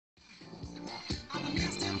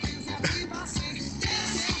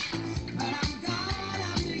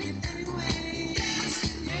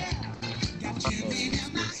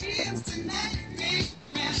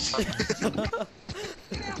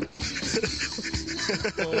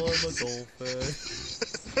Oh, I'm a dolphin.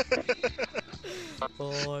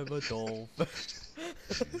 Oh, I'm a dolphin.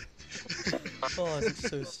 Oh, it's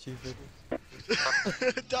so stupid.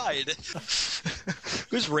 Died.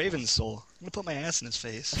 Who's Raven's soul? I'm gonna put my ass in his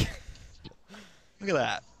face. Look at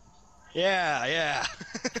that. Yeah, yeah.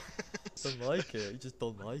 Don't like it. You just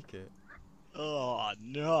don't like it. Oh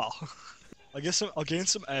no. I'll gain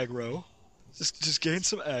some aggro. Just gain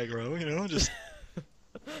some aggro, you know, just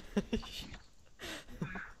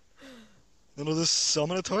then I'll just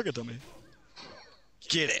summon a target dummy.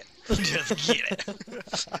 Get it. Just get it.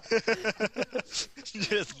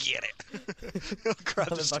 Just get it. Oh crap,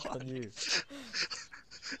 Coming just back on you.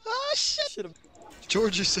 Oh shit. Should've...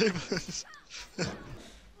 Jorj, you save us.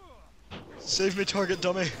 Save me, target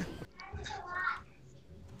dummy.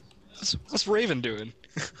 What's Raven doing?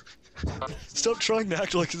 Stop trying to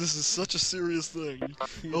act like this is such a serious thing.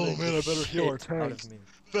 Oh man, I better heal our tank.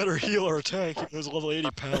 Better heal our tank. There's a level 80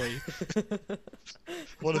 pally.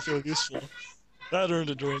 Wanna feel useful. That earned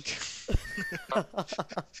a drink.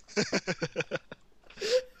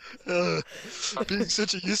 Being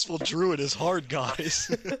such a useful druid is hard, guys.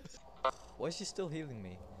 Why is he still healing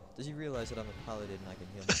me? Does he realize that I'm a paladin and I can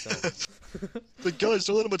heal myself? Like, guys,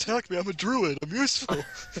 don't let him attack me. I'm a druid. I'm useful.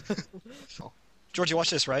 Jorj, you watch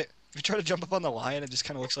this, right? If you try to jump up on the lion, it just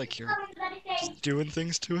kind of looks like you're just doing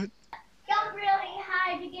things to it. Jump really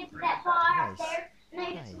high to get to that bar up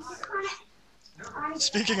Nice. there. Nice.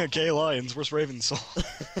 Speaking of gay lions, where's Raven's soul?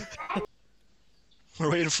 We're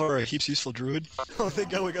waiting for a heaps useful druid. Oh, thank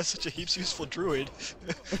God we got such a heaps useful druid.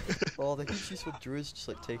 Oh, the heaps useful druid's just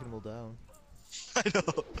like taking them all down. I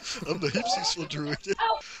know. I'm the heaps useful druid.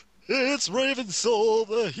 It's Raven's soul,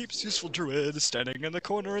 the heaps useful druid, standing in the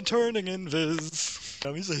corner and turning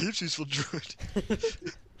invis. He's a heaps useful druid.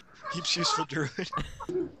 Heaps useful druid.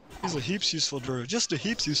 He's a heaps useful druid. Just a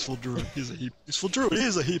heaps useful druid. He's a heaps useful druid.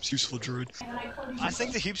 He's a heaps useful druid. I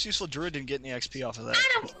think the heaps useful druid didn't get any XP off of that.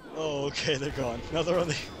 Oh, okay, they're gone. Now they're on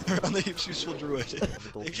the heaps useful druid.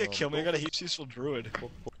 They can't kill me. I got a heaps useful druid.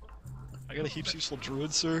 I got a heaps useful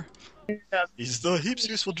druid, sir. He's the heaps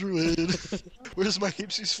useful druid. Where's my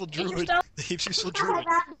heaps useful druid? The heaps useful druid.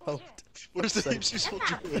 Where's the heaps useful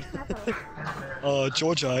druid?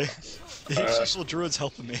 Jorj, the heaps useful druid's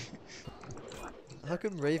helping me. How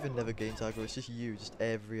come Raven never gains aggro? It's just you, just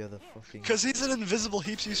every other fucking... Cause he's an invisible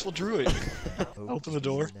heaps useful druid. Oh, Open the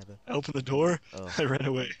door. never. I opened the door. Oh. I ran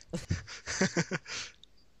away.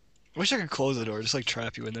 I wish I could close the door, just like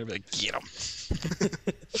trap you in there, and be like, get him.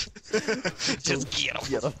 Just get him.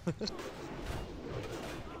 Get him.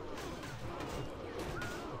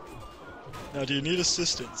 Now, do you need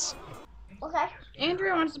assistance? Okay.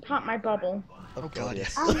 Andrea wants to pop my bubble. Oh God,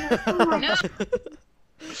 yes. No.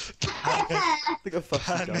 Look at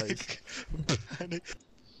fucking guys. Panic. Panic.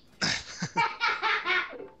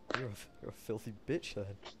 You're a filthy bitch then.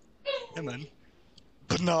 Yeah, man.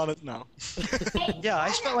 Banana, no. Yeah, I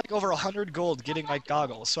spent like over 100 gold getting like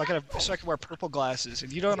goggles, so I can wear purple glasses,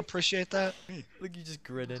 and you don't appreciate that? Look, you just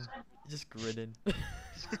grinning. You're just grinning.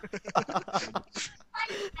 I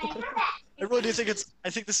really do think I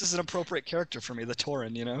think this is an appropriate character for me, the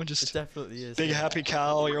Tauren, you know? It Just definitely is. big happy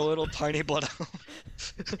cow, you're a little tiny bloodhound.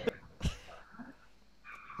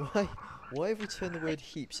 Why have we turned the word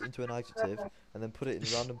heaps into an adjective and then put it in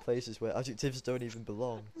random places where adjectives don't even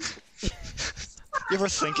belong? You ever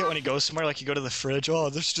think it when you go somewhere, like you go to the fridge, oh,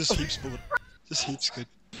 there's just heaps just heaps good.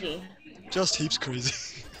 Just heaps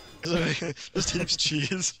crazy. Just heaps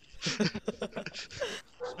cheese.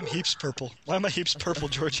 I'm heaps purple. Why am I heaps purple,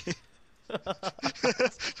 Jorj?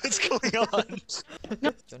 What's going on?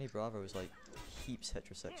 Johnny Bravo is like heaps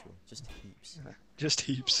heterosexual. Just heaps. Just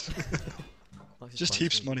heaps. Likes his Just pants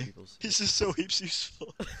heaps moving money. people's- He's just so heaps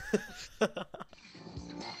useful.